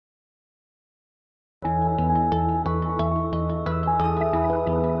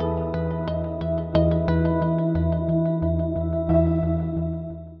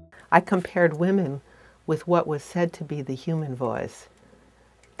I compared women with what was said to be the human voice,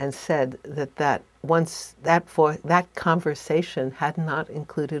 and said that once that conversation had not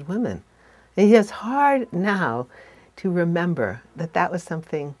included women. And it's hard now to remember that that was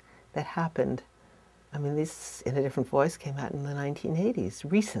something that happened. I mean, this In a Different Voice came out in the 1980s,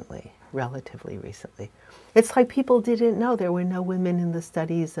 recently, relatively recently. It's like people didn't know there were no women in the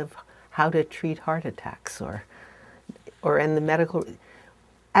studies of how to treat heart attacks or in the medical.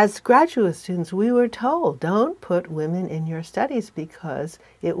 As graduate students, we were told, don't put women in your studies because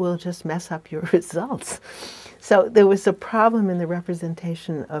it will just mess up your results. So there was a problem in the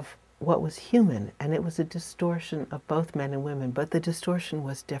representation of what was human, and it was a distortion of both men and women, but the distortion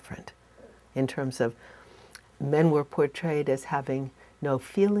was different in terms of men were portrayed as having no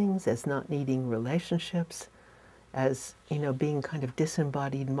feelings, as not needing relationships, as, being kind of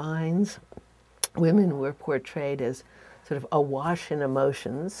disembodied minds. Women were portrayed as sort of awash in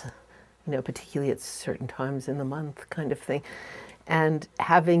emotions, particularly at certain times in the month kind of thing, and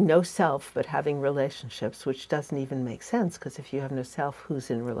having no self but having relationships, which doesn't even make sense, because if you have no self, who's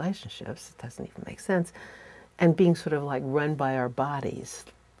in relationships? It doesn't even make sense. And being sort of like run by our bodies,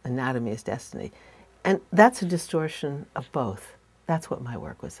 anatomy is destiny. And that's a distortion of both. That's what my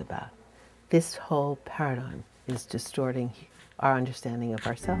work was about. This whole paradigm is distorting our understanding of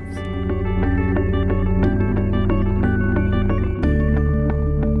ourselves.